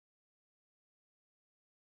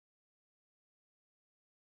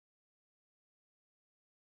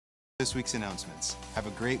This week's announcements. Have a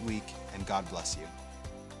great week, and God bless you.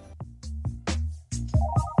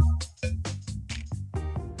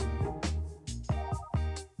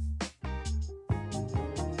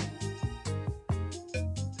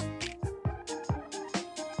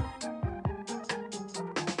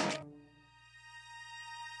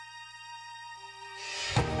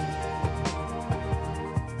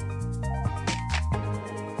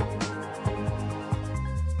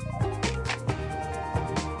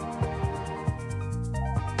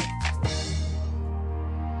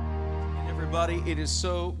 It is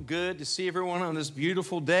so good to see everyone on this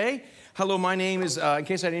beautiful day. Hello, my name is, in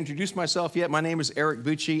case I didn't introduce myself yet, my name is Eric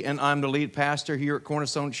Bucci, and I'm the lead pastor here at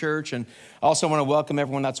Cornerstone Church. And I also want to welcome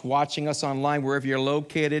everyone that's watching us online, wherever you're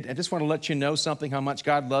located. I just want to let you know something, how much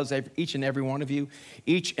God loves each and every one of you.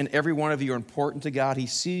 Each and every one of you are important to God. He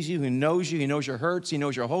sees you, He knows your hurts, He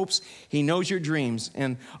knows your hopes, He knows your dreams.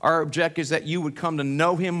 And our objective is that you would come to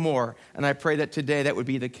know Him more. And I pray that today that would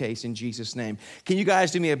be the case in Jesus' name. Can you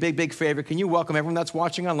guys do me a big, big favor? Can you welcome everyone that's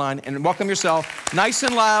watching online and welcome yourself nice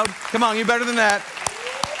and loud? Come on, you're better than that.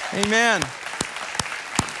 Amen.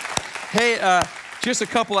 Hey, just a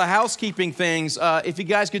couple of housekeeping things. If you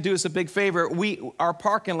guys could do us a big favor, our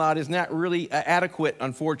parking lot is not really adequate,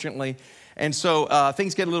 unfortunately. And so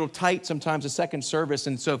things get a little tight sometimes, the second service.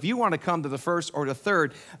 And so if you want to come to the first or the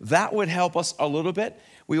third, that would help us a little bit.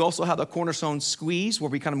 We also have the Cornerstone Squeeze, where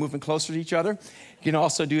we kind of moving closer to each other. You can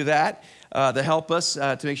also do that to help us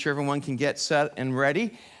to make sure everyone can get set and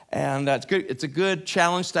ready. And it's good. It's a good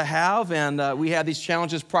challenge to have. And we had these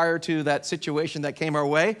challenges prior to that situation that came our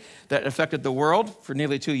way that affected the world for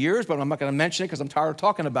nearly 2 years. But I'm not going to mention it because I'm tired of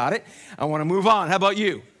talking about it. I want to move on. How about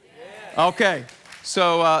you? Yeah. Okay.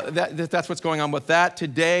 So that's what's going on with that.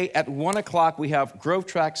 Today at 1 o'clock, we have Growth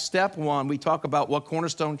Track Step 1. We talk about what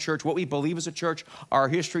Cornerstone Church, what we believe as a church, our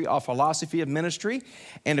history, our philosophy of ministry.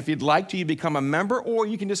 And if you'd like to, you become a member, or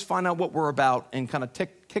you can just find out what we're about and kind of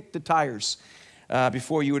kick the tires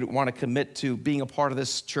before you would want to commit to being a part of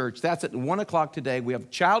this church. That's at 1 o'clock today. We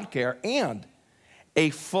have childcare and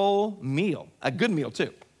a full meal, a good meal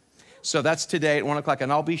too. So that's today at 1 o'clock,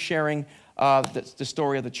 and I'll be sharing the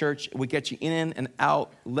story of the church. We get you in and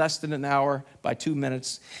out less than an hour by 2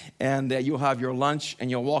 minutes, and you'll have your lunch,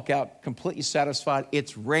 and you'll walk out completely satisfied.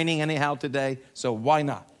 It's raining anyhow today, so why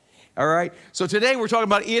not? All right. So today we're talking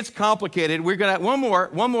about it's complicated. We're gonna one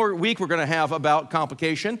more week we're gonna have about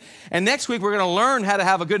complication, and next week we're gonna learn how to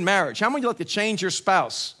have a good marriage. How many of you like to change your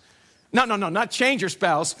spouse? No, not change your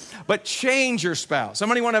spouse, but change your spouse. How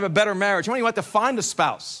many want to have a better marriage? How many want to find a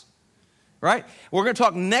spouse? Right? We're going to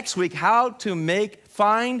talk next week how to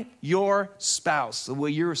find your spouse where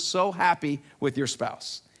you're so happy with your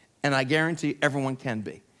spouse. And I guarantee everyone can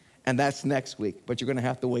be. And that's next week, but you're going to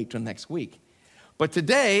have to wait till next week. But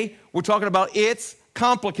today, we're talking about it's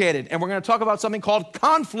complicated, and we're going to talk about something called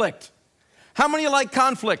conflict. How many of you like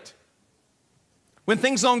conflict? When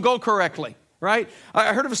things don't go correctly. Right?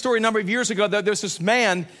 I heard of a story a number of years ago that there's this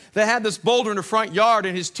man that had this boulder in the front yard,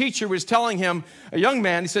 and his teacher was telling him, a young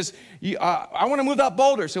man, he says, I want to move that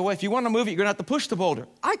boulder. So well, if you want to move it, you're going to have to push the boulder.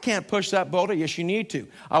 I can't push that boulder. Yes, you need to.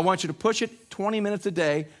 I want you to push it 20 minutes a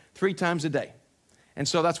day, 3 times a day. And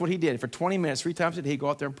so that's what he did. For 20 minutes, 3 times a day, he'd go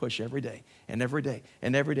out there and push every day, and every day,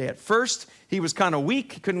 and every day. At first, he was kind of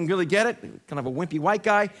weak. He couldn't really get it. Kind of a wimpy white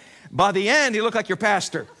guy. By the end, he looked like your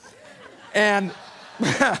pastor. And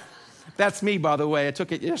that's me, by the way. I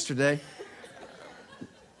took it yesterday.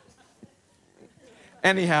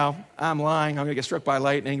 Anyhow, I'm lying. I'm going to get struck by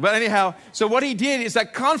lightning. But anyhow, so what he did is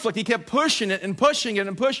that conflict, he kept pushing it and pushing it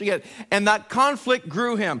and pushing it, and that conflict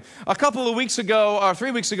grew him. A couple of weeks ago, or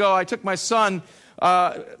 3 weeks ago, I took my son,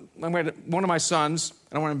 one of my sons,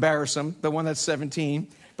 I don't want to embarrass him, the one that's 17,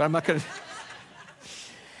 but I'm not going to.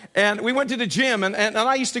 And we went to the gym, and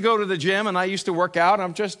I used to go to the gym, and I used to work out.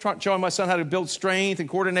 I'm just showing my son how to build strength and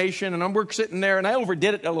coordination, and I'm sitting there, and I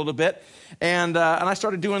overdid it a little bit, and I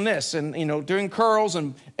started doing this, and doing curls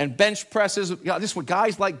and bench presses. This is what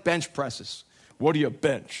guys like, bench presses. What do you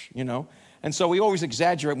bench? And so we always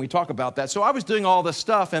exaggerate when we talk about that. So I was doing all this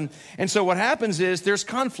stuff, and so what happens is there's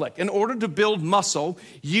conflict. In order to build muscle,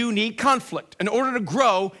 you need conflict. In order to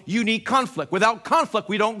grow, you need conflict. Without conflict,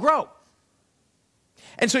 we don't grow.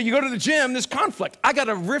 And so you go to the gym, there's conflict. I got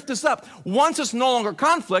to riff this up. Once it's no longer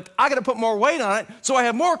conflict, I got to put more weight on it so I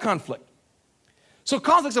have more conflict. So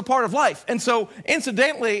conflict's a part of life. And so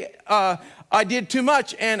incidentally, I did too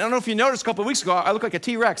much. And I don't know if you noticed a couple of weeks ago, I looked like a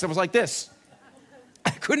T-Rex. I was like this. I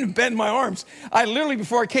couldn't bend my arms. I literally,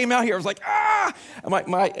 before I came out here, I was like, ah!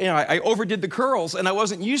 I overdid the curls, and I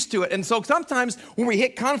wasn't used to it. And so sometimes when we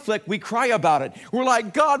hit conflict, we cry about it. We're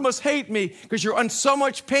like, God must hate me because you're in so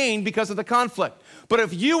much pain because of the conflict. But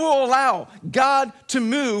if you will allow God to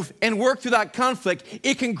move and work through that conflict,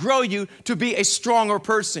 it can grow you to be a stronger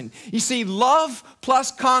person. You see, love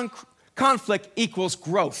plus conflict equals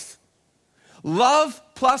growth. Love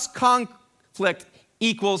plus conflict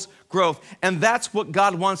equals growth. And that's what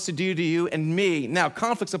God wants to do to you and me. Now,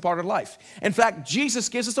 conflict's a part of life. In fact, Jesus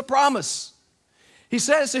gives us a promise. He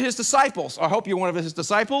says to his disciples, I hope you're one of his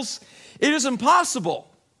disciples, it is impossible.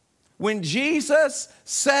 When Jesus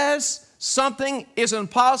says something is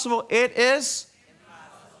impossible, it is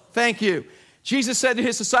impossible. Thank you. Jesus said to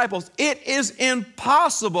his disciples, it is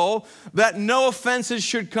impossible that no offenses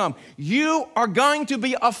should come. You are going to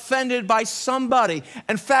be offended by somebody.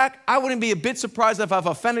 In fact, I wouldn't be a bit surprised if I've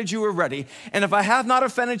offended you already. And if I have not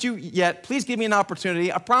offended you yet, please give me an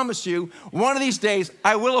opportunity. I promise you, one of these days,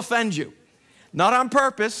 I will offend you. Not on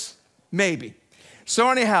purpose, maybe. So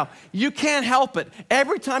anyhow, you can't help it.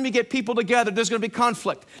 Every time you get people together, there's going to be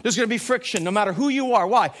conflict. There's going to be friction, no matter who you are.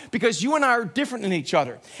 Why? Because you and I are different than each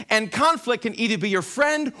other. And conflict can either be your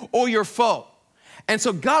friend or your foe. And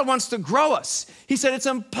so God wants to grow us. He said it's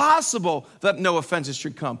impossible that no offenses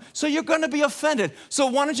should come. So you're going to be offended. So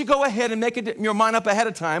why don't you go ahead and make your mind up ahead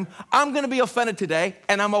of time. I'm going to be offended today,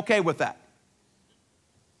 and I'm okay with that.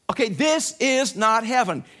 Okay, this is not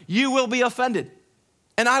heaven. You will be offended,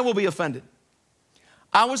 and I will be offended.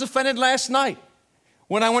 I was offended last night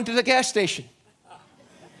when I went to the gas station.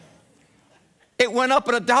 It went up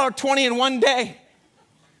at $1.20 in one day.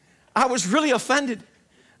 I was really offended.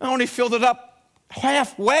 I only filled it up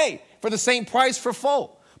halfway for the same price for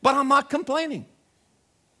full, but I'm not complaining.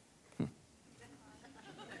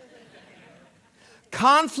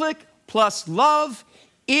 Conflict plus love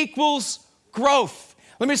equals growth.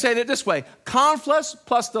 Let me say it this way. Conflict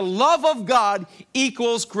plus the love of God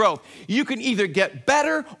equals growth. You can either get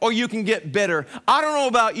better or you can get bitter. I don't know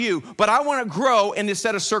about you, but I want to grow in this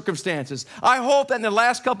set of circumstances. I hope that in the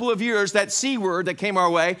last couple of years, that C word that came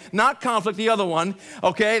our way, not conflict, the other one,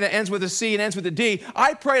 okay, that ends with a C and ends with a D,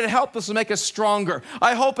 I pray to help us to make us stronger.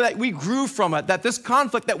 I hope that we grew from it, that this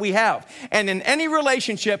conflict that we have, and in any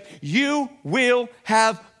relationship, you will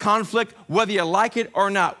have conflict, whether you like it or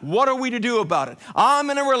not. What are we to do about it? I'm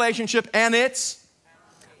in a relationship and it's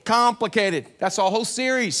complicated. That's our whole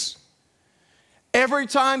series. Every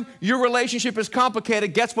time your relationship is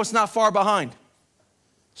complicated, guess what's not far behind?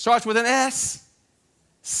 Starts with an S,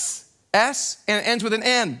 and it ends with an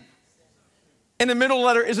N. And the middle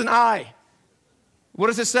letter is an I. What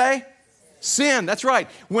does it say? Sin. That's right.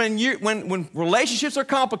 When relationships are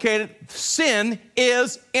complicated, sin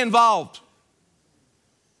is involved.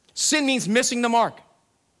 Sin means missing the mark.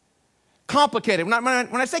 Complicated. When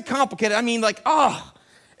I say complicated, I mean like,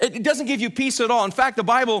 it doesn't give you peace at all. In fact, the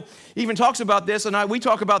Bible even talks about this, and we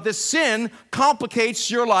talk about this. Sin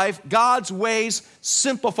complicates your life. God's ways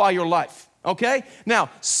simplify your life. Okay? Now,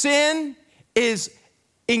 sin is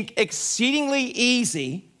exceedingly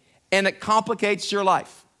easy, and it complicates your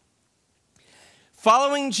life.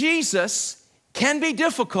 Following Jesus can be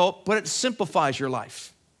difficult, but it simplifies your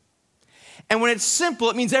life. And when it's simple,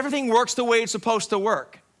 it means everything works the way it's supposed to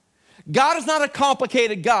work. God is not a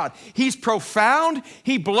complicated God. He's profound.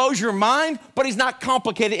 He blows your mind, but he's not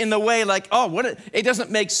complicated in the way like, it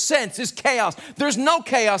doesn't make sense. It's chaos. There's no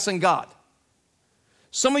chaos in God.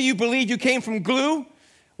 Some of you believe you came from glue,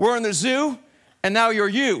 were in the zoo, and now you're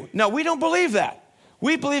you. No, we don't believe that.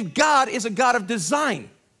 We believe God is a God of design.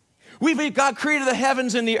 We believe God created the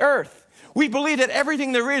heavens and the earth. We believe that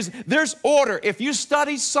everything there is, there's order. If you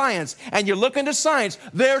study science and you look into science,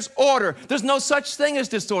 there's order. There's no such thing as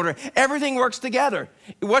disorder. Everything works together.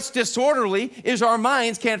 What's disorderly is our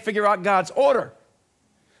minds can't figure out God's order.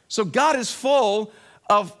 So God is full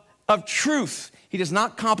of truth. He does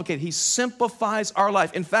not complicate. He simplifies our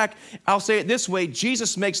life. In fact, I'll say it this way.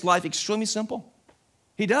 Jesus makes life extremely simple.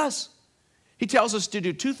 He does. He tells us to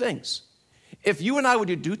do two things. If you and I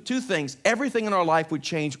would do two things, everything in our life would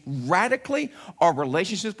change radically. Our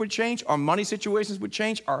relationships would change. Our money situations would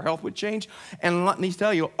change. Our health would change. And let me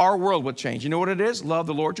tell you, our world would change. You know what it is? Love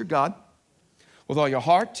the Lord your God with all your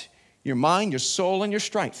heart, your mind, your soul, and your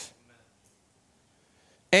strength.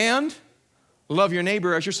 And love your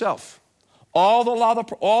neighbor as yourself. All the law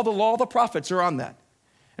of the prophets are on that.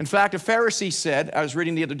 In fact, a Pharisee said, I was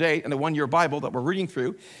reading the other day in the one-year Bible that we're reading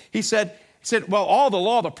through, he said, well, all the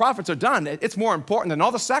law of the prophets are done. It's more important than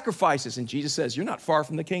all the sacrifices. And Jesus says, you're not far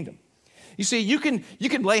from the kingdom. You see, you can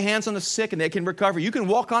lay hands on the sick and they can recover. You can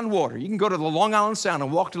walk on water. You can go to the Long Island Sound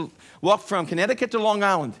and walk from Connecticut to Long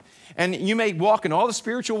Island. And you may walk in all the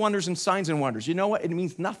spiritual wonders and signs and wonders. You know what? It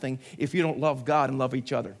means nothing if you don't love God and love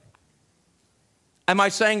each other. Am I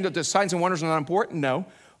saying that the signs and wonders are not important? No.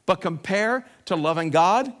 But compare to loving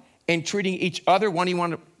God and treating each other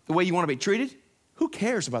the way you want to be treated, who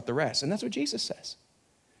cares about the rest? And that's what Jesus says.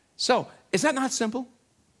 So, is that not simple?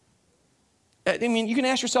 I mean, you can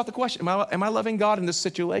ask yourself the question, am I loving God in this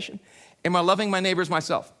situation? Am I loving my neighbors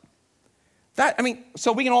myself?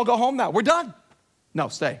 So we can all go home now. We're done. No,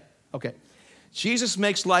 stay. Okay. Jesus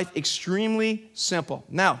makes life extremely simple.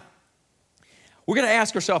 Now, we're going to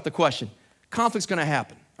ask ourselves the question, conflict's going to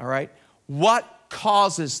happen, all right? What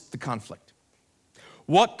causes the conflict?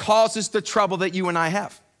 What causes the trouble that you and I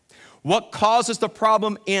have? What causes the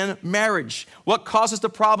problem in marriage? What causes the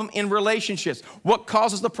problem in relationships? What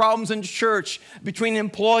causes the problems in church between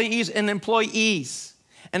employees and employees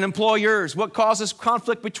and employers? What causes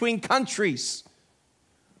conflict between countries?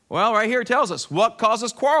 Well, right here it tells us what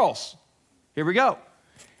causes quarrels. Here we go.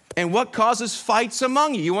 And what causes fights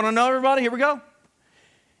among you? You want to know, everybody? Here we go.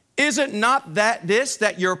 Is it not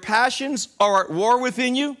that your passions are at war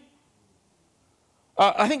within you?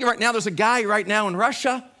 I think right now there's a guy right now in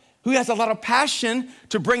Russia who has a lot of passion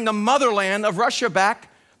to bring the motherland of Russia back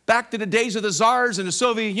to the days of the czars and the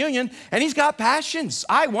Soviet Union, and he's got passions.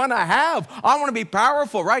 I want to be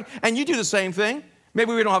powerful, right? And you do the same thing.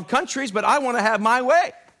 Maybe we don't have countries, but I want to have my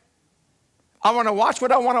way. I want to watch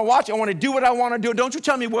what I want to watch. I want to do what I want to do. Don't you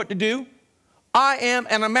tell me what to do. I am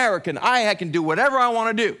an American. I can do whatever I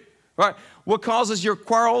want to do, right? What causes your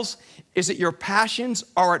quarrels is that your passions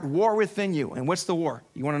are at war within you. And what's the war?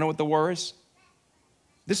 You want to know what the war is?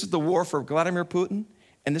 This is the war for Vladimir Putin,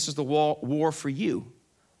 and this is the war for you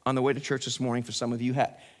on the way to church this morning for some of you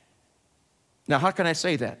had. Now, how can I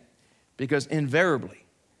say that? Because invariably,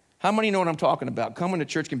 how many know what I'm talking about? Coming to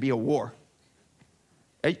church can be a war.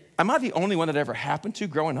 Am I the only one that ever happened to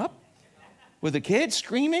growing up? With the kids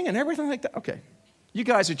screaming and everything like that? Okay. You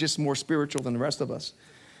guys are just more spiritual than the rest of us.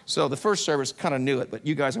 So the first service kind of knew it, but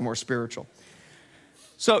you guys are more spiritual.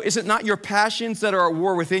 So is it not your passions that are at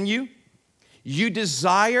war within you? You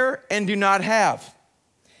desire and do not have.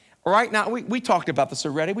 All right, now we talked about this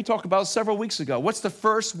already. We talked about it several weeks ago. What's the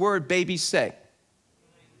first word babies say?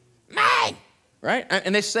 Mine. Right?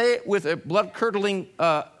 And they say it with a blood-curdling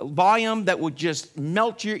volume that would just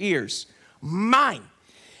melt your ears. Mine.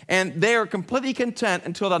 And they are completely content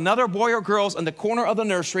until another boy or girl in the corner of the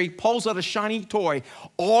nursery pulls out a shiny toy.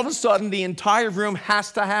 All of a sudden, the entire room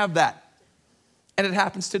has to have that. And it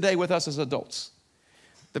happens today with us as adults.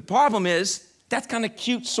 The problem is, that's kind of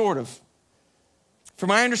cute, sort of. From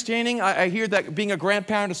my understanding, I hear that being a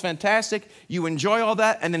grandparent is fantastic. You enjoy all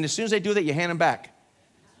that, and then as soon as they do that, you hand them back.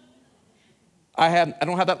 I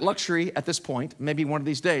don't have that luxury at this point. Maybe one of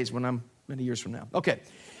these days when I'm many years from now. Okay.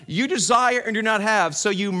 You desire and do not have, so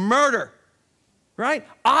you murder. Right?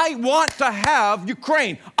 I want to have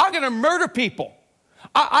Ukraine. I'm going to murder people.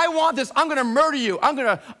 I want this. I'm going to murder you. I'm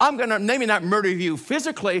going to maybe not murder you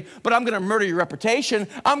physically, but I'm going to murder your reputation.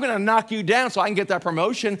 I'm going to knock you down so I can get that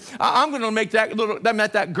promotion. I'm going to make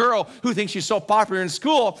that girl who thinks she's so popular in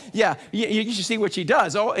school. Yeah, you should see what she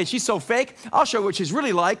does. Oh, and she's so fake. I'll show you what she's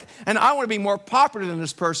really like. And I want to be more popular than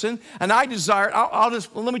this person. And I desire,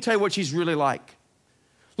 let me tell you what she's really like.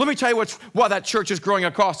 Let me tell you why that church is growing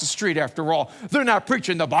across the street after all. They're not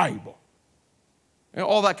preaching the Bible. And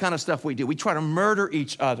all that kind of stuff we do. We try to murder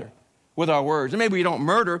each other with our words. And maybe we don't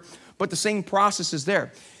murder, but the same process is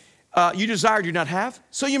there. You desire, do not have,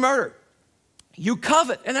 so you murder. You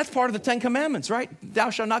covet, and that's part of the 10 Commandments, right? Thou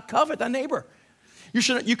shalt not covet thy neighbor.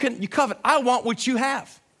 You covet. I want what you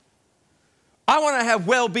have. I want to have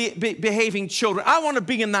well-behaving children. I want to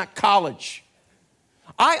be in that college.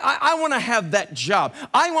 I want to have that job.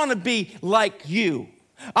 I want to be like you.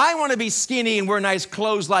 I want to be skinny and wear nice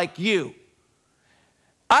clothes like you.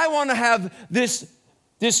 I want to have this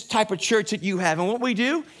type of church that you have. And what we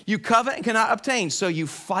do, you covet and cannot obtain. So you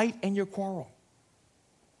fight and you quarrel.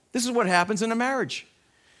 This is what happens in a marriage.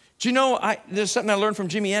 Do you know, there's something I learned from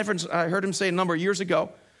Jimmy Evans. I heard him say a number of years ago.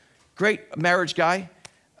 Great marriage guy,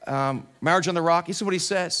 Marriage on the Rock. This is what he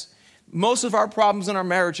says. Most of our problems in our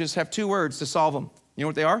marriages have 2 words to solve them. You know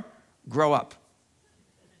what they are? Grow up.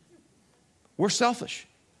 We're selfish.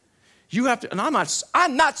 You have to, and I'm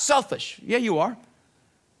not selfish. Yeah, you are.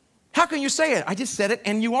 How can you say it? I just said it,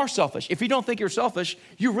 and you are selfish. If you don't think you're selfish,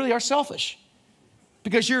 you really are selfish.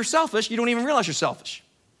 Because you're selfish, you don't even realize you're selfish.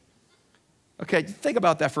 Okay, think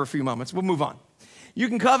about that for a few moments. We'll move on. You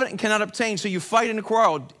can covet and cannot obtain, so you fight and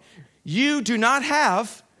quarrel. You do not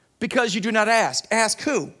have Because you do not ask. Ask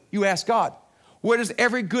who? You ask God. Where does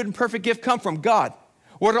every good and perfect gift come from? God.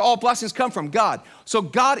 Where do all blessings come from? God. So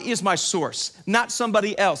God is my source, not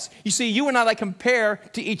somebody else. You see, you and I compare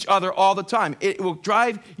to each other all the time. It will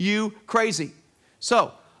drive you crazy.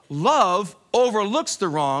 So love overlooks the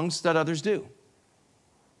wrongs that others do.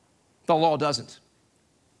 The law doesn't.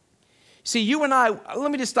 See, you and I,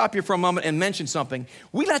 let me just stop here for a moment and mention something.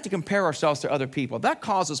 We like to compare ourselves to other people. That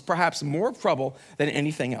causes perhaps more trouble than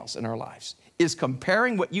anything else in our lives, is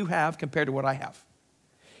comparing what you have compared to what I have.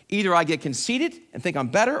 Either I get conceited and think I'm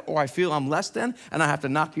better, or I feel I'm less than, and I have to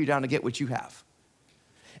knock you down to get what you have.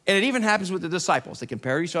 And it even happens with the disciples. They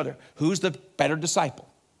compare each other. Who's the better disciple?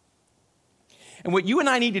 And what you and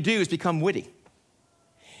I need to do is become witty.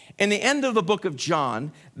 In the end of the book of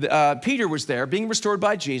John, Peter was there being restored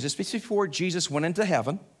by Jesus before Jesus went into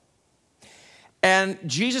heaven. And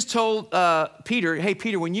Jesus told Peter, hey,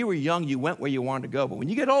 Peter, when you were young, you went where you wanted to go. But when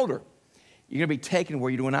you get older, you're going to be taken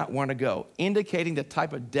where you do not want to go, indicating the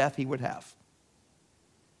type of death he would have.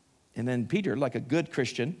 And then Peter, like a good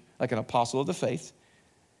Christian, like an apostle of the faith,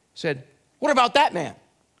 said, what about that man?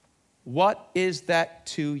 What is that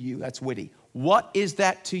to you? That's witty. What is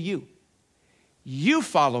that to you? You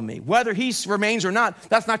follow me. Whether he remains or not,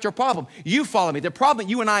 that's not your problem. You follow me. The problem that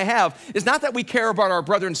you and I have is not that we care about our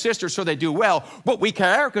brother and sister so they do well, but we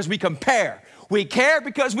care because we compare. We care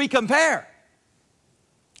because we compare.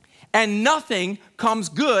 And nothing comes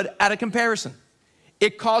good out of comparison.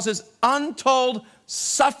 It causes untold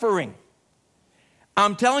suffering.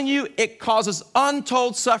 I'm telling you, it causes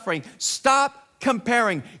untold suffering. Stop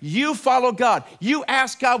comparing. You follow God. You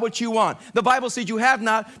ask God what you want. The Bible says you have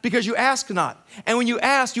not because you ask not. And when you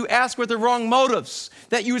ask with the wrong motives,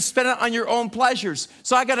 that you would spend it on your own pleasures.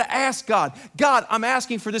 So I got to ask God, God, I'm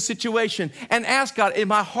asking for this situation. And ask God, is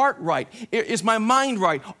my heart right? Is my mind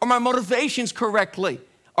right? Are my motivations correct?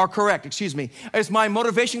 Is my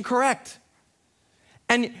motivation correct?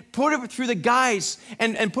 And put it through the guise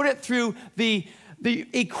and put it through the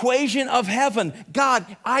equation of heaven. God,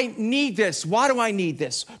 I need this. Why do I need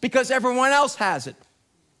this? Because everyone else has it.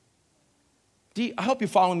 I hope you're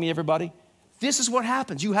following me, everybody. This is what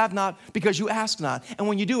happens. You have not because you ask not. And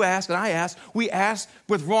when you do ask, and I ask, we ask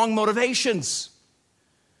with wrong motivations.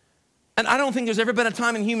 And I don't think there's ever been a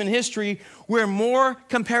time in human history where more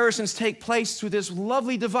comparisons take place through this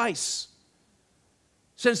lovely device.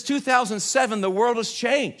 Since 2007, the world has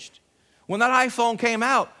changed. When that iPhone came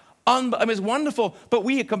out, it's wonderful, but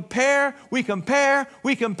we compare. You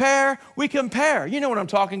know what I'm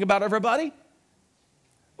talking about, everybody?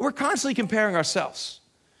 We're constantly comparing ourselves.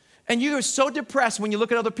 And you are so depressed when you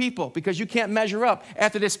look at other people because you can't measure up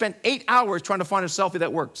after they spent 8 hours trying to find a selfie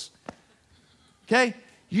that works. Okay?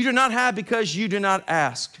 You do not have because you do not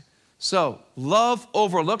ask. So, love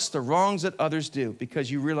overlooks the wrongs that others do because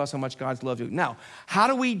you realize how much God's loved you. Now, how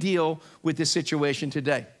do we deal with this situation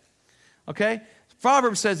today? Okay?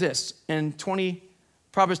 Proverbs says this in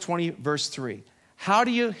Proverbs 20, verse 3. How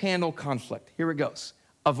do you handle conflict? Here it goes.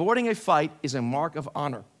 Avoiding a fight is a mark of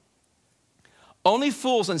honor. Only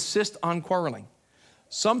fools insist on quarreling.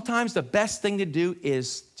 Sometimes the best thing to do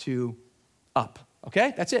is to up.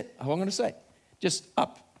 Okay? That's it. All I'm going to say. Just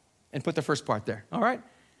up and put the first part there. All right?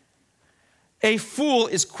 A fool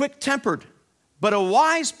is quick-tempered, but a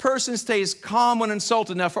wise person stays calm when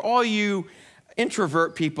insulted. Now, for all you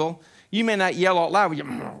introvert people, you may not yell out loud.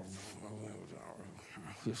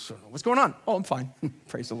 What's going on? Oh, I'm fine.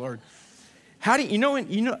 Praise the Lord. How do you know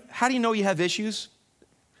you have issues?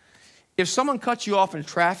 If someone cuts you off in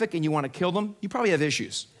traffic and you want to kill them, you probably have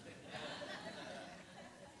issues.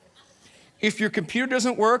 If your computer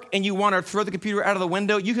doesn't work and you want to throw the computer out of the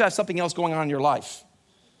window, you have something else going on in your life.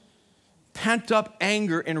 Pent up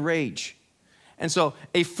anger and rage. And so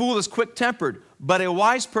a fool is quick-tempered, but a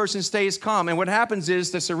wise person stays calm. And what happens is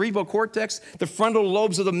the cerebral cortex, the frontal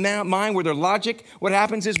lobes of the mind where their logic, what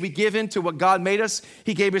happens is we give in to what God made us.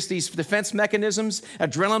 He gave us these defense mechanisms.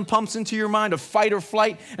 Adrenaline pumps into your mind of fight or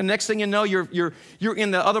flight. And next thing you know, you're in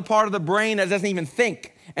the other part of the brain that doesn't even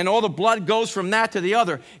think. And all the blood goes from that to the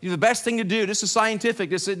other. The best thing to do, this is scientific,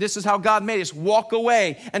 this is how God made us, walk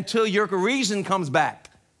away until your reason comes back.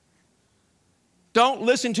 Don't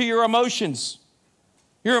listen to your emotions.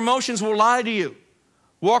 Your emotions will lie to you.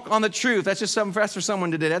 Walk on the truth. That's just something for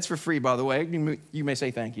someone today. That's for free, by the way. You may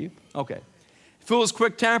say thank you. Okay. Fool is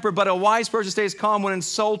quick-tempered, but a wise person stays calm when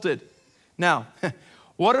insulted. Now,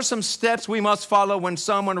 what are some steps we must follow when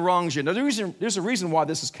someone wrongs you? Now, there's a reason why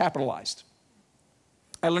this is capitalized.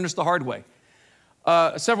 I learned this the hard way.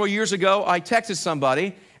 Several years ago, I texted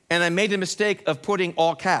somebody, and I made the mistake of putting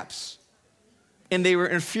all caps. And they were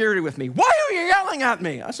infuriated with me. Why are you yelling at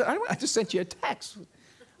me? I said, I just sent you a text.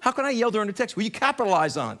 How can I yell during a text? Well, you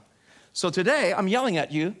capitalize on. So today, I'm yelling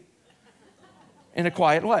at you in a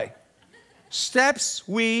quiet way. Steps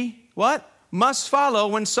we, what? Must follow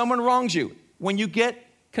when someone wrongs you, when you get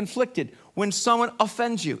conflicted, when someone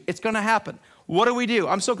offends you. It's going to happen. What do?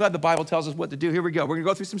 I'm so glad the Bible tells us what to do. Here we go. We're going to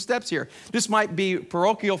go through some steps here. This might be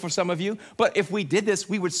parochial for some of you, but if we did this,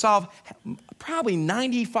 we would solve probably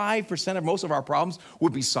 95% of most of our problems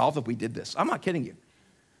would be solved if we did this. I'm not kidding you.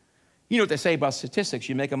 You know what they say about statistics.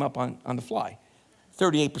 You make them up on the fly.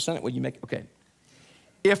 38% of what you make. Okay.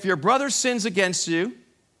 If your brother sins against you,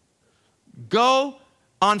 go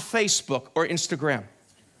on Facebook or Instagram.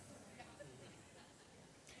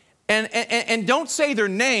 And don't say their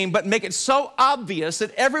name, but make it so obvious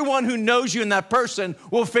that everyone who knows you and that person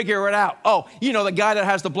will figure it out. Oh, you know, the guy that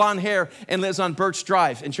has the blonde hair and lives on Birch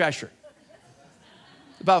Drive in Cheshire.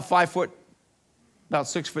 About 5 foot, about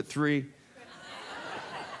 6'3".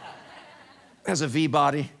 Has a V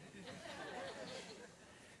body.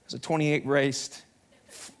 Has a 28 waist,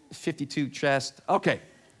 52 chest. Okay.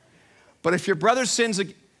 But if your brother sins,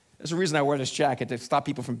 there's a reason I wear this jacket, to stop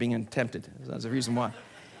people from being tempted. That's the reason why.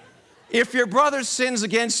 If your brother sins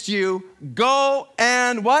against you, go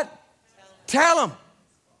and what? Tell him.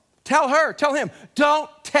 Tell her. Tell him. Don't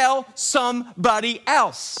tell somebody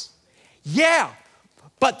else. Yeah,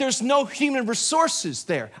 but there's no human resources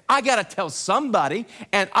there. I got to tell somebody,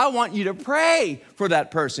 and I want you to pray for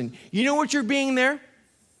that person. You know what you're being there?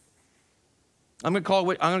 I'm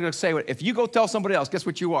going to say it. If you go tell somebody else, guess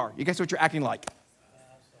what you are? You guess what you're acting like?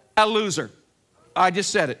 A loser. I just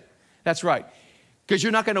said it. That's right. Because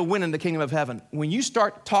you're not going to win in the kingdom of heaven. When you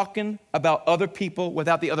start talking about other people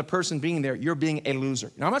without the other person being there, you're being a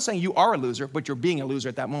loser. Now, I'm not saying you are a loser, but you're being a loser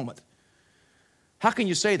at that moment. How can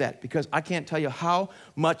you say that? Because I can't tell you how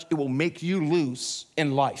much it will make you lose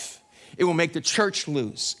in life. It will make the church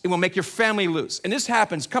lose. It will make your family lose. And this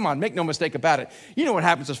happens, come on, make no mistake about it. You know what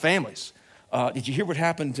happens to families. Did you hear what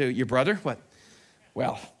happened to your brother? What?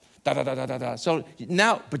 Well, da-da-da-da-da-da. So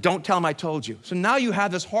now, but don't tell him I told you. So now you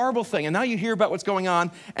have this horrible thing, and now you hear about what's going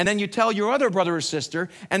on, and then you tell your other brother or sister,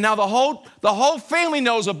 and now the whole family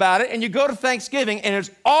knows about it, and you go to Thanksgiving, and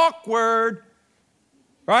it's awkward,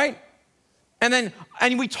 right? And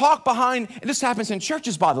we talk behind, and this happens in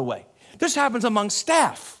churches, by the way. This happens among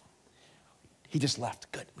staff. He just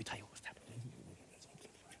left. Good, we tell you what's happening.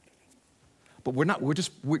 But we're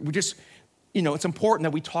just, you know, it's important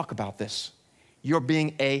that we talk about this. You're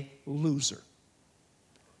being a loser.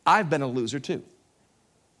 I've been a loser too.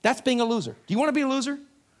 That's being a loser. Do you want to be a loser?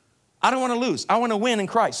 I don't want to lose. I want to win in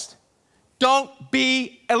Christ. Don't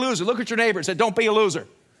be a loser. Look at your neighbor and say, don't be a loser.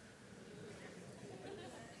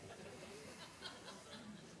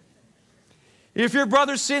 If your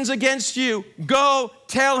brother sins against you, go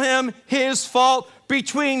tell him his fault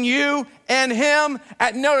between you and him.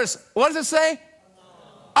 Notice, what does it say?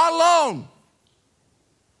 Alone.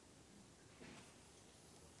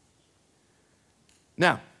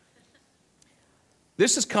 Now,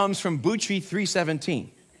 this comes from Bucci 3:17.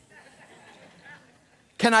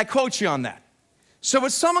 Can I quote you on that? So when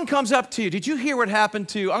someone comes up to you, did you hear what happened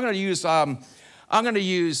to, I'm going to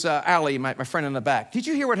use Allie, my friend in the back. Did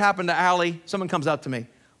you hear what happened to Allie? Someone comes up to me.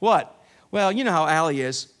 What? Well, you know how Allie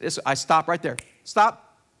is. I stop right there.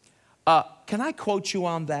 Stop. Can I quote you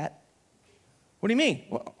on that? What do you mean?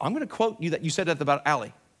 Well, I'm going to quote you that you said that about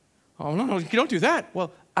Allie. Oh, no, you don't do that.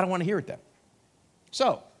 Well, I don't want to hear it then.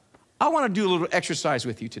 So, I want to do a little exercise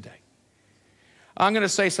with you today. I'm going to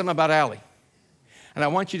say something about Allie. And I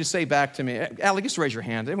want you to say back to me, Allie, just raise your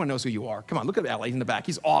hand. Everyone knows who you are. Come on, look at Allie in the back.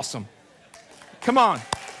 He's awesome. Come on.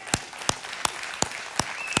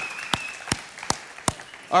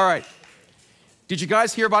 All right. Did you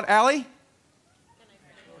guys hear about Allie?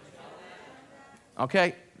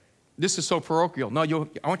 Okay. This is so parochial. No,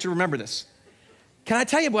 I want you to remember this. Can I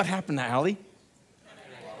tell you what happened to Allie?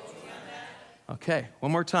 Okay,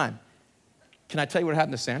 one more time. Can I tell you what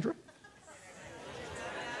happened to Sandra?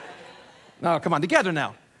 No, come on, together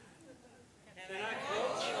now.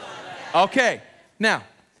 Okay, now,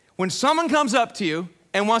 when someone comes up to you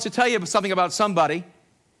and wants to tell you something about somebody,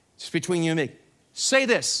 it's between you and me, say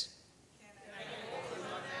this.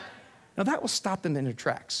 Now, that will stop them in their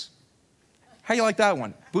tracks. How you like that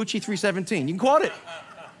one? Bucci 3:17. You can quote it.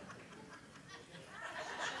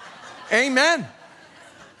 Amen.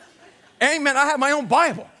 Amen. I have my own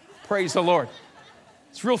Bible. Praise the Lord.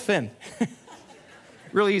 It's real thin.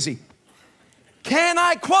 Real easy. Can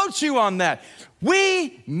I quote you on that?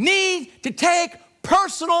 We need to take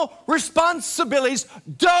personal responsibilities.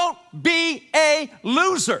 Don't be a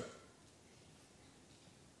loser.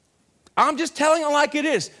 I'm just telling it like it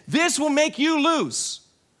is. This will make you lose.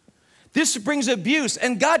 This brings abuse.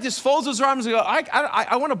 And God just folds his arms and goes,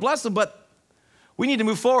 I want to bless them, but we need to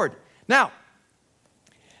move forward. Now,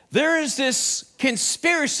 there is this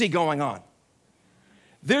conspiracy going on.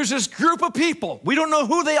 There's this group of people. We don't know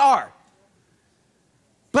who they are.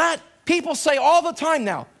 But people say all the time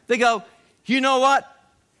now, they go, you know what?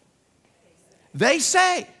 They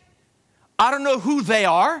say, I don't know who they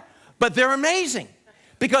are, but they're amazing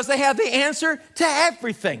because they have the answer to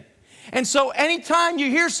everything. And so anytime you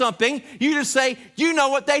hear something, you just say, you know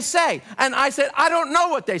what they say. And I said, I don't know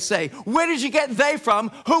what they say. Where did you get they from?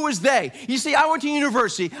 Who is they? You see, I went to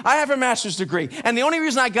university. I have a master's degree. And the only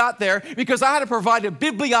reason I got there, because I had to provide a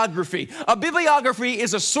bibliography. A bibliography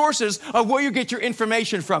is the sources of where you get your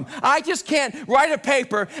information from. I just can't write a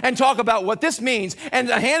paper and talk about what this means and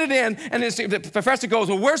hand it in. And the professor goes,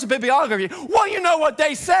 well, where's the bibliography? Well, you know what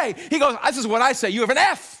they say. He goes, this is what I say. You have an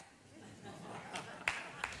F.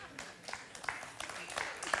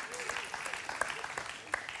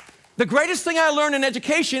 The greatest thing I learned in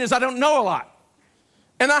education is I don't know a lot.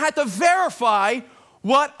 And I had to verify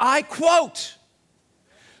what I quote.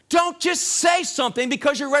 Don't just say something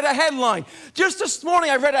because you read a headline. Just this morning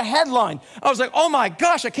I read a headline. I was like, oh my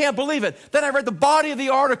gosh, I can't believe it. Then I read the body of the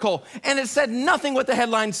article and it said nothing what the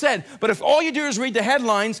headline said. But if all you do is read the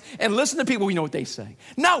headlines and listen to people, you know what they say.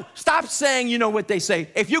 No, stop saying you know what they say.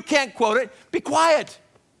 If you can't quote it, be quiet.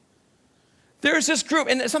 There's this group,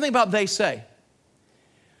 and something about they say.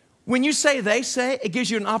 When you say they say, it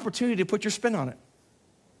gives you an opportunity to put your spin on it.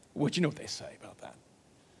 What you know what they say about that?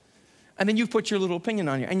 And then you put your little opinion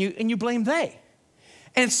on it, and you blame they.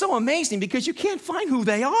 And it's so amazing because you can't find who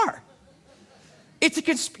they are.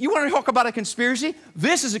 You want to talk about a conspiracy?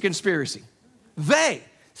 This is a conspiracy. They.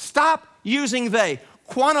 Stop using they.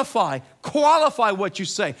 Quantify, qualify what you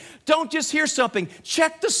say. Don't just hear something.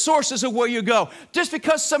 Check the sources of where you go. Just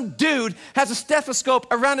because some dude has a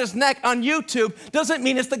stethoscope around his neck on YouTube doesn't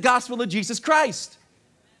mean it's the gospel of Jesus Christ.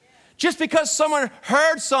 Just because someone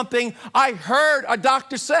heard something, I heard a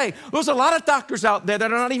doctor say. There's a lot of doctors out there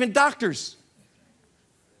that are not even doctors.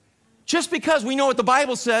 Just because we know what the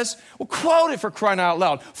Bible says, well, quote it for crying out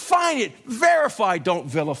loud. Find it. Verify, don't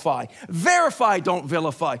vilify. Verify, don't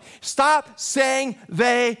vilify. Stop saying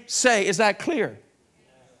they say. Is that clear?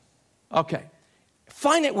 Okay.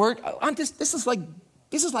 Find it where, this is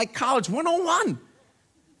like college 101.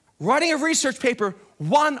 Writing a research paper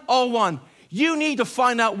 101. You need to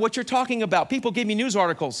find out what you're talking about. People give me news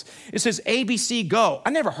articles. It says ABC Go. I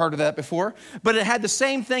never heard of that before, but it had the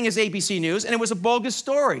same thing as ABC News, and it was a bogus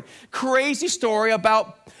story. Crazy story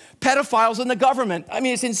about pedophiles in the government. I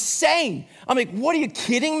mean, it's insane. I'm like, what, are you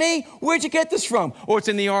kidding me? Where'd you get this from? Or it's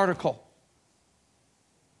in the article.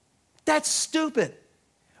 That's stupid.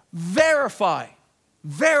 Verify.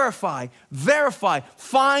 Verify, verify,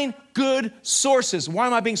 find good sources. Why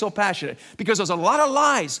am I being so passionate? Because there's a lot of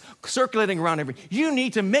lies circulating around everything. You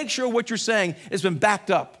need to make sure what you're saying has been backed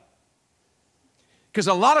up. Because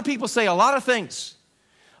a lot of people say a lot of things.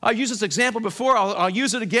 I've used this example before. I'll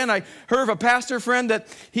use it again. I heard of a pastor friend that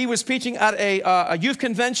he was preaching at a youth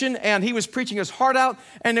convention, and he was preaching his heart out,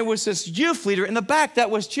 and there was this youth leader in the back that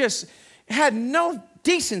was just, had no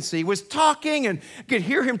decency, was talking, and you could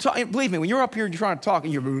hear him talking. Believe me, when you're up here and you're trying to talk,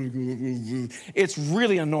 and it's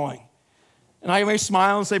really annoying. And I may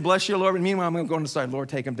smile and say, bless you, Lord, but meanwhile, I'm going to go on the side, Lord,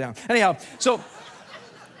 take him down. Anyhow,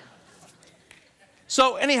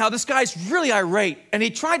 so anyhow, this guy's really irate, and he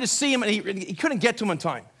tried to see him, and he couldn't get to him in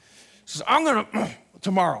time. He says, I'm going to,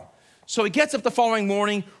 tomorrow. So he gets up the following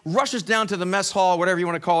morning, rushes down to the mess hall, whatever you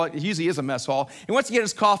want to call it. It usually is a mess hall. He wants to get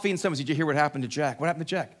his coffee, and someone says, did you hear what happened to Jack? What happened to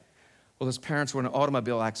Jack? Well, his parents were in an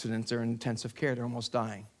automobile accident. They're in intensive care. They're almost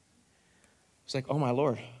dying. It's like, oh, my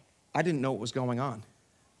Lord, I didn't know what was going on.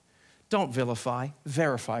 Don't vilify.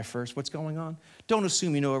 Verify first what's going on. Don't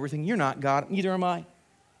assume you know everything. You're not God. Neither am I.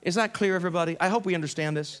 Is that clear, everybody? I hope we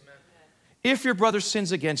understand this. Amen. If your brother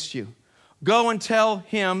sins against you, go and tell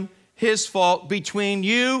him his fault between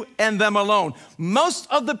you and them alone. Most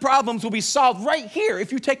of the problems will be solved right here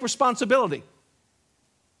if you take responsibility.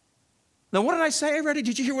 Now, what did I say already?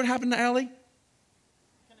 Did you hear what happened to Allie?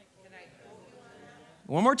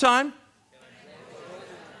 One more time.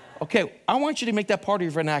 Okay, I want you to make that part of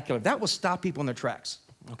your vernacular. That will stop people in their tracks.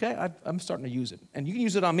 Okay, I'm starting to use it. And you can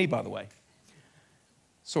use it on me, by the way.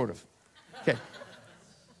 Sort of. Okay.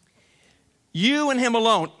 You and him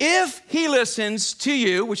alone. If he listens to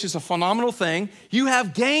you, which is a phenomenal thing, you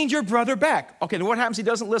have gained your brother back. Okay, now what happens if he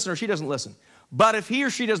doesn't listen or she doesn't listen? But if he or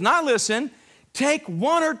she does not listen, take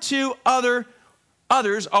one or two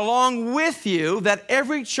others along with you, that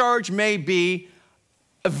every charge may be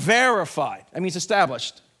verified. That means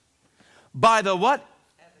established. By the what?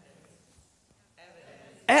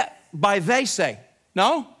 by they say.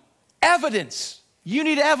 No, evidence. You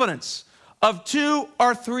need evidence of 2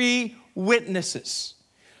 or 3 witnesses.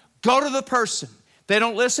 Go to the person. They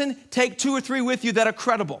don't listen, take 2 or 3 with you that are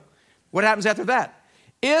credible. What happens after that?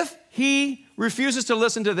 If he refuses to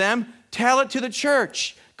listen to them, tell it to the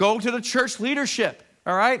church. Go to the church leadership,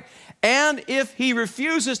 all right? And if he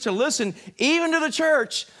refuses to listen, even to the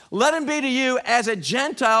church, let him be to you as a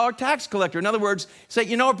Gentile or tax collector. In other words, say,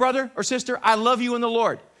 you know what, brother or sister, I love you in the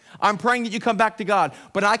Lord. I'm praying that you come back to God,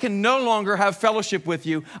 but I can no longer have fellowship with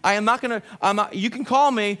you. You can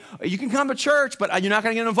call me, you can come to church, but you're not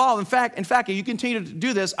going to get involved. In fact, if you continue to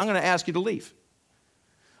do this, I'm going to ask you to leave.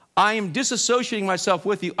 I am disassociating myself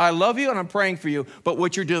with you. I love you and I'm praying for you, but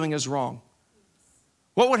what you're doing is wrong.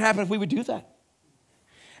 What would happen if we would do that?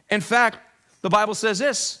 In fact, the Bible says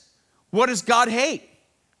this. What does God hate?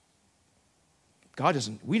 God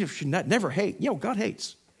doesn't. We should never hate. God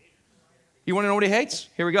hates. You want to know what he hates?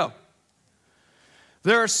 Here we go.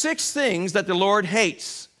 There are 6 things that the Lord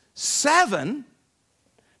hates. 7,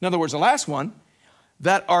 in other words, the last one,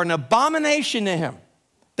 that are an abomination to him.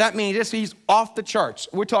 That means he's off the charts.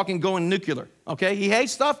 We're talking going nuclear, okay? He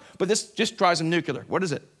hates stuff, but this just drives him nuclear. What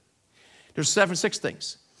is it? There's 6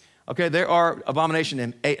 things. Okay, there are abomination to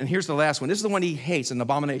him. And here's the last one. This is the one he hates, an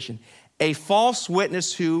abomination. A false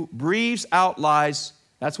witness who breathes out lies.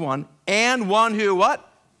 That's one. And one who what?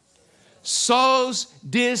 Sows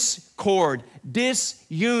discord,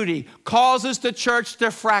 disunity, causes the church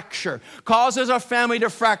to fracture, causes a family to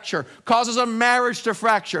fracture, causes a marriage to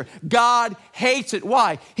fracture. God hates it.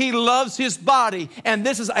 Why? He loves his body, and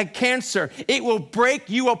this is a cancer. It will break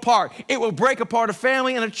you apart. It will break apart a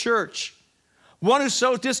family and a church. One who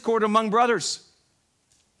sows discord among brothers.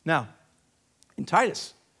 Now, in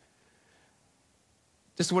Titus,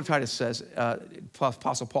 this is what Titus says.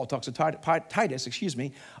 Apostle Paul talks to Titus,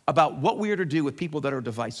 about what we are to do with people that are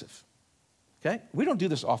divisive. Okay? We don't do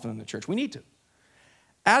this often in the church. We need to.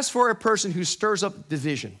 As for a person who stirs up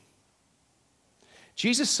division,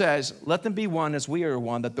 Jesus says, let them be one as we are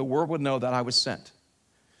one, that the world would know that I was sent.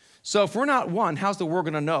 So if we're not one, how's the world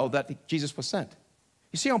going to know that Jesus was sent?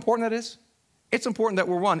 You see how important that is? It's important that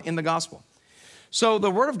we're one in the gospel. So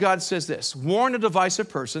the Word of God says this, warn a divisive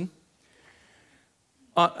person.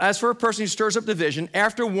 As for a person who stirs up division,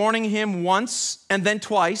 after warning him once and then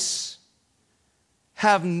twice,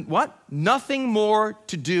 have what? Nothing more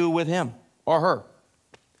to do with him or her.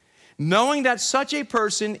 Knowing that such a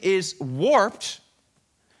person is warped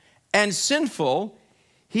and sinful,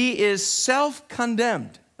 he is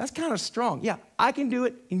self-condemned. That's kind of strong. Yeah, I can do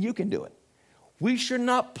it and you can do it. We should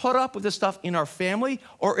not put up with this stuff in our family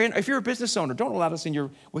or if you're a business owner, don't allow this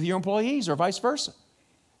with your employees or vice versa.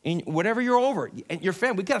 In whatever you're over, and your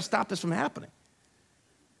family, we've got to stop this from happening.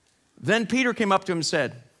 Then Peter came up to him and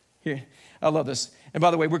said, here, I love this. And by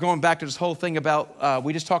the way, we're going back to this whole thing about,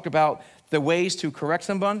 we just talked about the ways to correct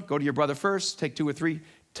someone. Go to your brother first, take 2 or 3,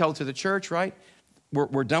 tell it to the church, right?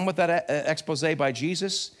 We're done with that expose by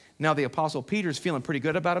Jesus. Now the Apostle Peter's feeling pretty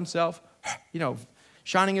good about himself,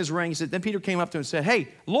 shining his ring. He said, then Peter came up to him and said, hey,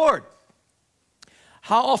 Lord,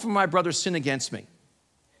 how often my brothers sin against me?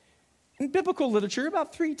 In biblical literature,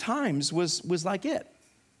 about 3 times was like it.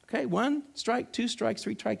 Okay, 1 strike, 2 strikes,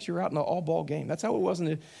 3 strikes, you're out in the all-ball game. That's how it was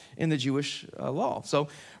in the Jewish law. So,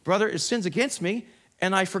 brother sins against me,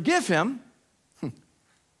 and I forgive him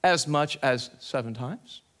as much as 7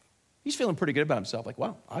 times. He's feeling pretty good about himself. Like,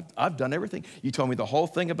 wow, I've done everything. You told me the whole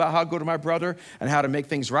thing about how to go to my brother and how to make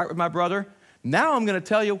things right with my brother. Now I'm going to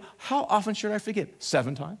tell you, how often should I forgive?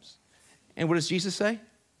 7 times. And what does Jesus say?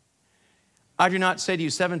 I do not say to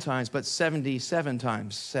you 7 times, but 77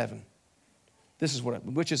 times 7. This is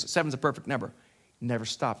which is 7's a perfect number. Never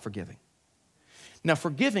stop forgiving. Now,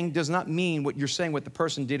 forgiving does not mean what you're saying what the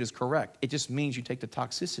person did is correct. It just means you take the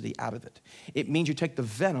toxicity out of it. It means you take the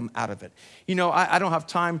venom out of it. I don't have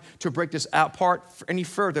time to break this apart any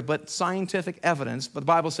further, but scientific evidence, but the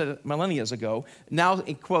Bible said it millennia ago, now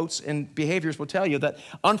in quotes and behaviors will tell you that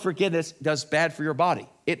unforgiveness does bad for your body.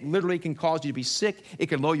 It literally can cause you to be sick. It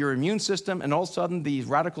can lower your immune system, and all of a sudden, these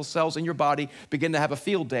radical cells in your body begin to have a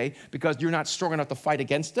field day because you're not strong enough to fight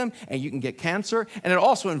against them, and you can get cancer, and it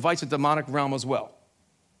also invites a demonic realm as well.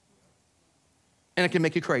 And it can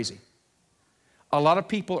make you crazy. A lot of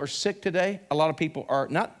people are sick today. A lot of people are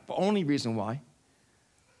not the only reason why,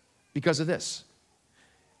 because of this.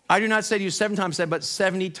 I do not say to you 7 times 7, but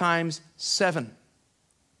 70 times 7.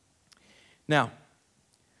 Now,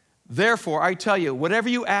 therefore, I tell you, whatever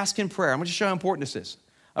you ask in prayer, I'm going to show you how important this is.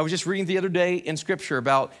 I was just reading the other day in Scripture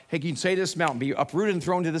about, hey, you can say to this mountain, be uprooted and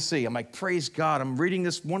thrown to the sea. I'm like, praise God. I'm reading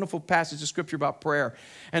this wonderful passage of Scripture about prayer.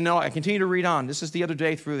 And now I continue to read on. This is the other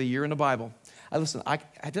day through the year in the Bible. Listen,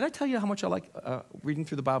 did I tell you how much I like reading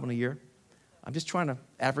through the Bible in a year? I'm just trying to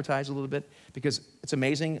advertise a little bit because it's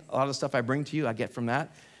amazing. A lot of the stuff I bring to you, I get from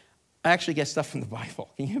that. I actually get stuff from the Bible.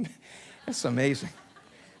 That's amazing.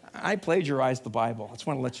 I plagiarized the Bible. I just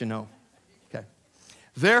want to let you know. Okay.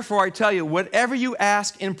 Therefore, I tell you, whatever you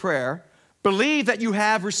ask in prayer, believe that you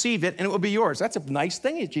have received it and it will be yours. That's a nice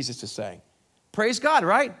thing that Jesus is saying. Praise God,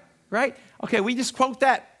 right? Right? Okay, we just quote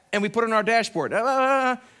that and we put it on our dashboard.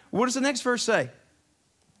 What does the next verse say?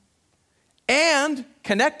 And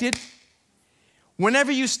connected,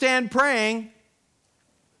 whenever you stand praying,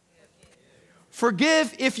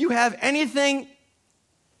 forgive if you have anything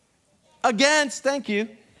against, thank you,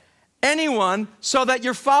 anyone, so that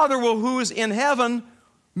your Father who is in heaven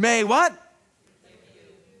may what?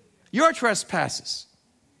 Your trespasses.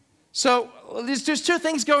 So there's two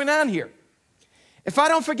things going on here. If I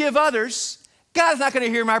don't forgive others, God's not going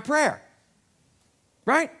to hear my prayer.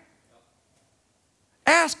 Right?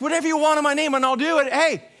 Ask whatever you want in my name and I'll do it.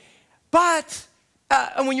 Hey, but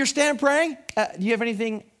and when you're standing praying, do you have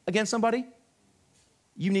anything against somebody?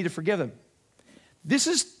 You need to forgive them. This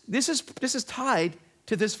is tied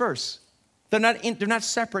to this verse. They're not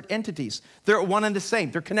separate entities. They're one and the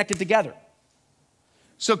same. They're connected together.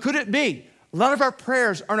 So could it be a lot of our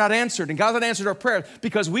prayers are not answered, and God's not answered our prayers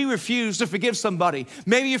because we refuse to forgive somebody.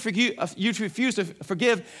 Maybe you refuse to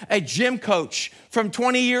forgive a gym coach from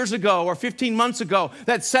 20 years ago or 15 months ago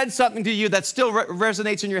that said something to you that still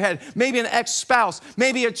resonates in your head. Maybe an ex-spouse,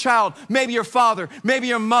 maybe a child, maybe your father, maybe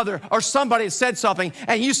your mother, or somebody said something,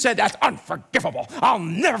 and you said, that's unforgivable. I'll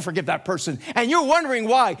never forgive that person. And you're wondering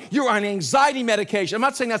why. You're on anxiety medication. I'm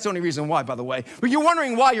not saying that's the only reason why, by the way, but you're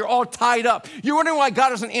wondering why you're all tied up. You're wondering why God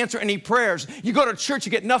doesn't answer any prayers. You go to church,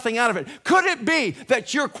 you get nothing out of it. Could it be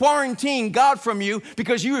that you're quarantining God from you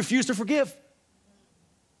because you refuse to forgive?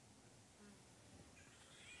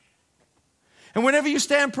 And whenever you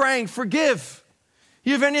stand praying, forgive.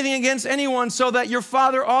 You have anything against anyone so that your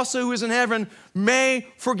Father also who is in heaven may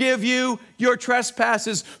forgive you your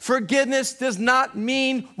trespasses. Forgiveness does not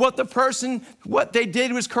mean what they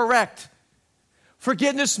did was correct.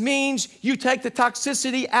 Forgiveness means you take the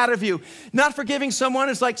toxicity out of you. Not forgiving someone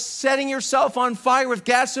is like setting yourself on fire with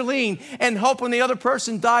gasoline and hoping the other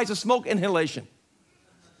person dies of smoke inhalation.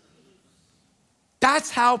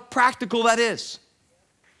 That's how practical that is.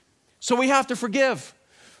 So we have to forgive.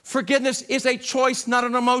 Forgiveness is a choice, not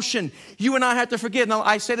an emotion. You and I have to forgive. Now,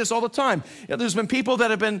 I say this all the time. There's been people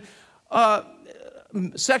that have been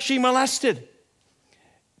sexually molested.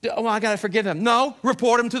 Oh, I got to forgive them. No,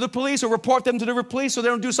 report them to the police or report them to the police so they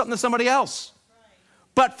don't do something to somebody else.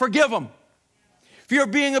 But forgive them. If you're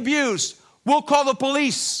being abused, we'll call the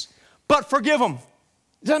police, but forgive them.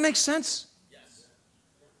 Does that make sense? Yes.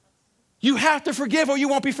 You have to forgive or you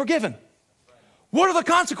won't be forgiven. What are the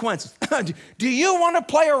consequences? Do you want to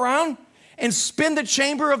play around and spin the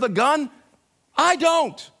chamber of the gun? I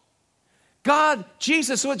don't.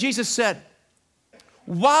 Jesus, what Jesus said,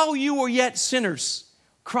 while you were yet sinners,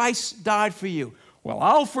 Christ died for you. Well,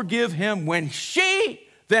 I'll forgive him when she,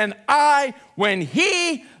 then I, when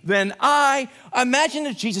he, then I. Imagine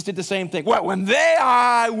if Jesus did the same thing. Well, when they,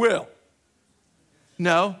 I will.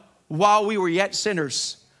 No, while we were yet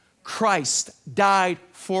sinners, Christ died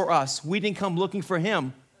for us. We didn't come looking for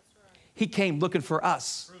him. He came looking for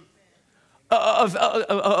us.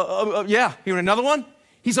 Yeah, you want another one?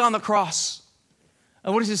 He's on the cross.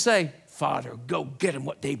 And what does he say? Father, go get them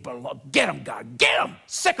what they belong. Get them, God. Get them.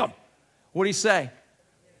 Sick them. What do he say?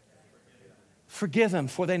 Forgive them,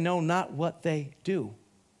 for they know not what they do.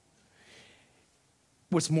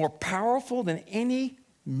 What's more powerful than any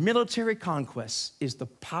military conquest is the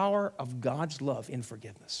power of God's love in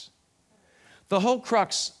forgiveness. The whole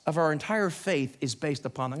crux of our entire faith is based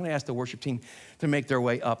upon, I'm going to ask the worship team to make their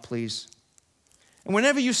way up, please. And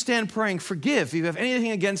whenever you stand praying, forgive if you have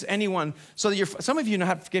anything against anyone, so that some of you know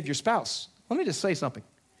how to forgive your spouse. Let me just say something.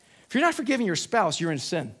 If you're not forgiving your spouse, you're in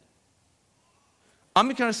sin. I'm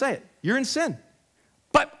going to say it. You're in sin.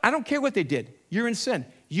 But I don't care what they did. You're in sin.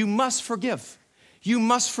 You must forgive. You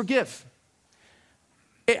must forgive.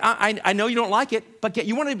 I know you don't like it, but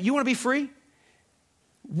you want to be free?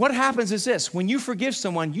 What happens is this. When you forgive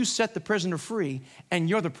someone, you set the prisoner free, and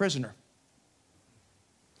you're the prisoner.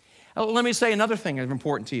 Let me say another thing that's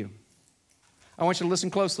important to you. I want you to listen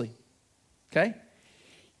closely, okay?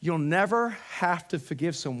 You'll never have to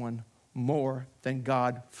forgive someone more than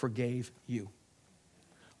God forgave you.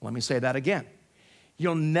 Let me say that again.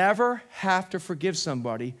 You'll never have to forgive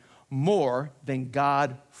somebody more than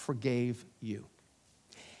God forgave you.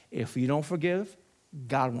 If you don't forgive,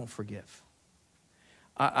 God won't forgive.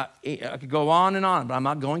 I could go on and on, but I'm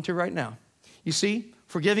not going to right now. You see,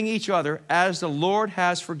 forgiving each other as the Lord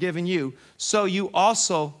has forgiven you, so you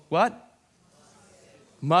also, what?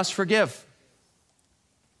 Must forgive.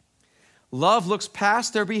 Love looks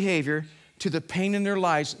past their behavior to the pain in their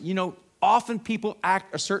lives. You know, often people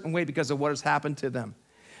act a certain way because of what has happened to them.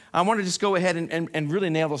 I want to just go ahead and really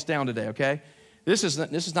nail this down today, okay? This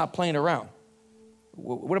is not playing around.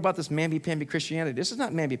 What about this mamby-pamby Christianity? This is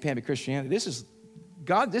not mamby-pamby Christianity. This is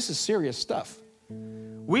God, this is serious stuff.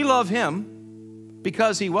 We love him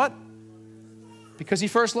because he what? Because he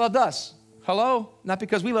first loved us. Hello? Not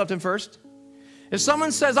because we loved him first. If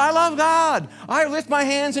someone says, I love God, I lift my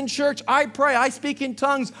hands in church, I pray, I speak in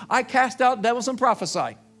tongues, I cast out devils and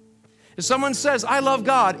prophesy. If someone says, I love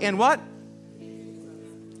God, and what?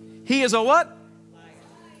 He is a what?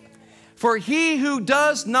 For he who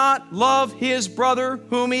does not love his brother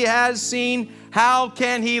whom he has seen, how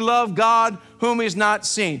can he love God whom he's not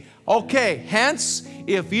seen? Okay, hence,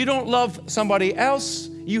 if you don't love somebody else,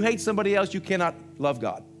 you hate somebody else, you cannot love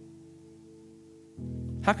God.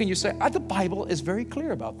 How can you say, the Bible is very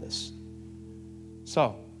clear about this.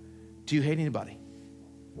 So, do you hate anybody?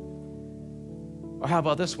 Or how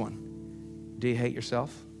about this one? Do you hate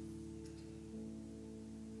yourself?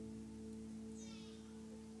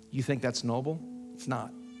 You think that's noble? It's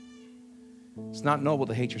not. It's not noble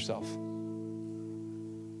to hate yourself.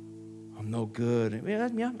 I'm no good.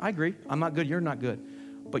 Yeah, I agree. I'm not good, you're not good.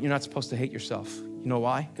 But you're not supposed to hate yourself. You know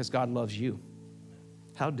why? Because God loves you.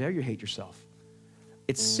 How dare you hate yourself?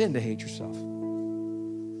 It's sin to hate yourself.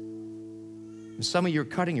 And some of you are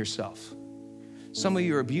cutting yourself. Some of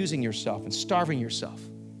you are abusing yourself and starving yourself.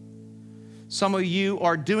 Some of you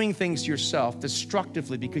are doing things to yourself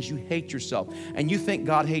destructively because you hate yourself and you think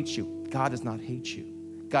God hates you. God does not hate you.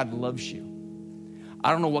 God loves you.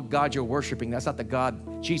 I don't know what God you're worshiping. That's not the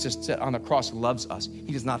God Jesus said on the cross loves us.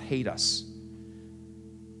 He does not hate us.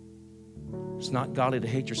 It's not godly to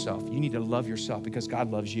hate yourself. You need to love yourself because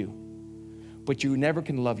God loves you. But you never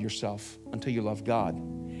can love yourself until you love God.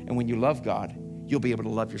 And when you love God, you'll be able to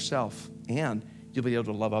love yourself and you'll be able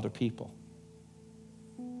to love other people.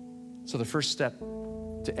 So the first step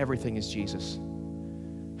to everything is Jesus.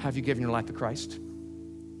 Have you given your life to Christ?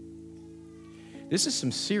 This is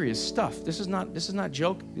some serious stuff. This is not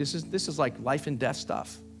joke. This is like life and death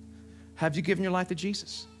stuff. Have you given your life to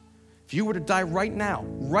Jesus? If you were to die right now,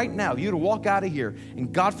 if you were to walk out of here,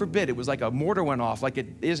 and God forbid it was like a mortar went off, like it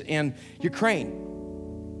is in Ukraine,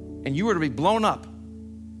 and you were to be blown up,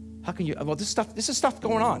 how can you? Well, this is stuff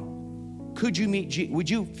going on. Could you would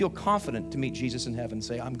you feel confident to meet Jesus in heaven and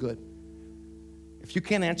say, I'm good? If you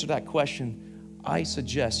can't answer that question, I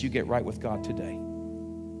suggest you get right with God today.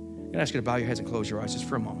 I'm going to ask you to bow your heads and close your eyes just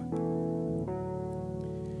for a moment.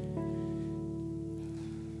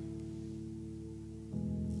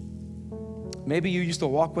 Maybe you used to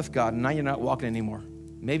walk with God, and now you're not walking anymore.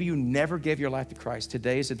 Maybe you never gave your life to Christ.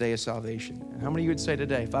 Today is the day of salvation. And how many of you would say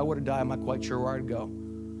today, if I were to die, I'm not quite sure where I'd go,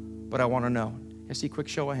 but I want to know? I see a quick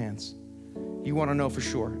show of hands. You want to know for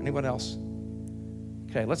sure. Anyone else?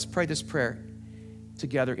 Okay, let's pray this prayer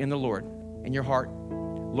together in the Lord, in your heart.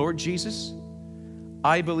 Lord Jesus,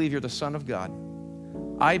 I believe you're the Son of God.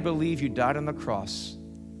 I believe you died on the cross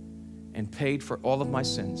and paid for all of my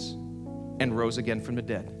sins and rose again from the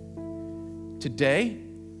dead. Today,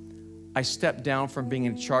 I step down from being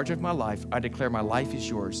in charge of my life. I declare my life is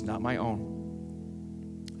yours, not my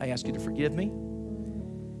own. I ask you to forgive me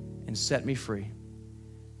and set me free.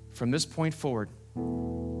 From this point forward,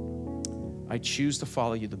 I choose to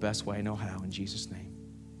follow you the best way I know how, in Jesus' name.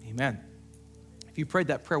 Amen. If you prayed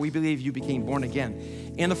that prayer, we believe you became born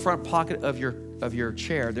again. In the front pocket of your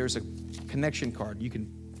chair, there's a connection card. You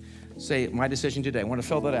can say, my decision today. I want to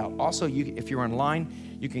fill that out. Also, if you're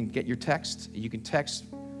online, you can get your text. You can text.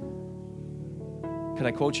 Can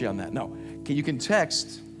I quote you on that? No. Okay, you can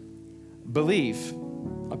text believe.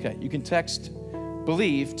 Okay, you can text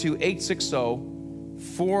believe to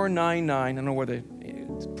 860-499. I don't know where the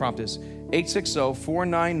prompt is.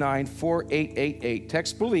 860-499-4888.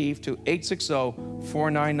 Text believe to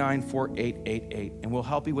 860-499-4888. And we'll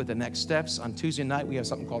help you with the next steps. On Tuesday night, we have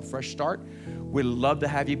something called Fresh Start. We'd love to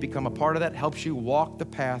have you become a part of that. Helps you walk the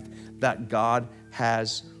path that God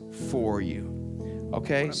has for you.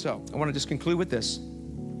 Okay, so I want to just conclude with this.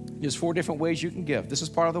 There's 4 different ways you can give. This is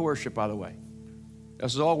part of the worship, by the way.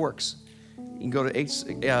 This all works. You can go to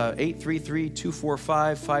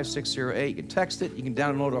 833-245-5608. You can text it. You can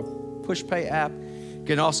download a PushPay app. You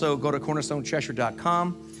can also go to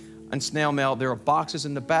cornerstonecheshire.com and snail mail. There are boxes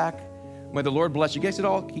in the back. May the Lord bless you.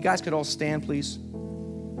 You guys could all stand, please.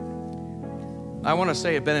 I want to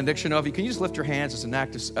say a benediction over you. Can you just lift your hands as an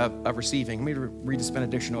act of receiving? Let me read this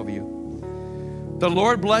benediction over you. The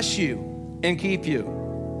Lord bless you and keep you.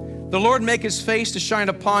 The Lord make his face to shine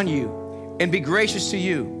upon you and be gracious to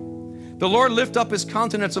you. The Lord lift up his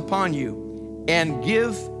countenance upon you and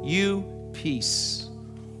give you peace.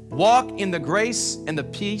 Walk in the grace and the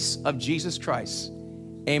peace of Jesus Christ.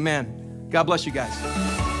 Amen. God bless you guys.